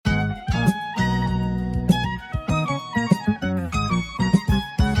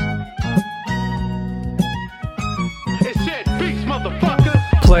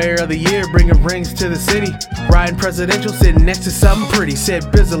Player of the year, bringing rings to the city. Riding presidential, sitting next to something pretty. Said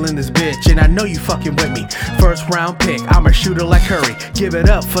Bizzle in this bitch, and I know you fucking with me. First round pick, I'm a shooter like Curry. Give it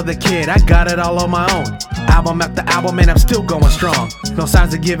up for the kid, I got it all on my own. Album after album, and I'm still going strong. No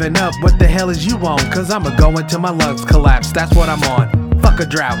signs of giving up, what the hell is you on? Cause I'ma go until my lungs collapse, that's what I'm on. Fuck a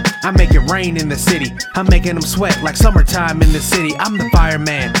drought, I make it rain in the city. I'm making them sweat like summertime in the city. I'm the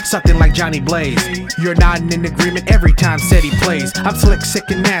fireman, sucking like Johnny Blaze. You're nodding in agreement every time SETI plays. I'm slick, sick,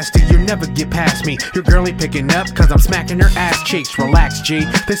 and nasty, you'll never get past me. Your girl ain't picking up, cause I'm smacking her ass cheeks. Relax, G,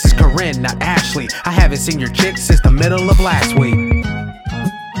 this is Corinne, not Ashley. I haven't seen your chick since the middle of last week.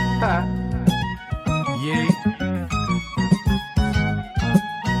 Yeah.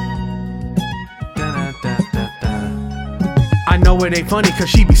 I know it ain't funny cause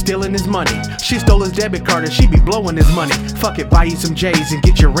she be stealing his money. She stole his debit card and she be blowing his money. Fuck it, buy you some J's and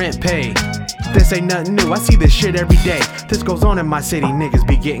get your rent paid. This ain't nothing new, I see this shit every day. This goes on in my city, niggas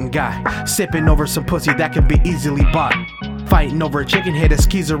be getting got. Sipping over some pussy that can be easily bought. Fighting over a chicken head, a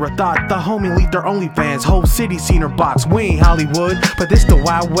skeezer, a thought. The homie leaked their OnlyFans, whole city seen her box. We ain't Hollywood, but this the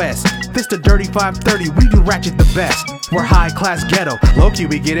Wild West. This the dirty 530, we do ratchet the best. We're high class ghetto, low-key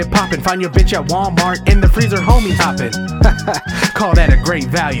we get it poppin'. Find your bitch at Walmart, in the freezer homie hoppin'. Call that a great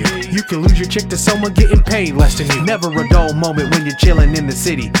value. You can lose your chick to someone getting paid less than you. Never a dull moment when you're chillin' in the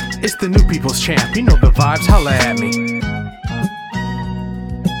city. It's the new people's champ, you know the vibes, holla at me.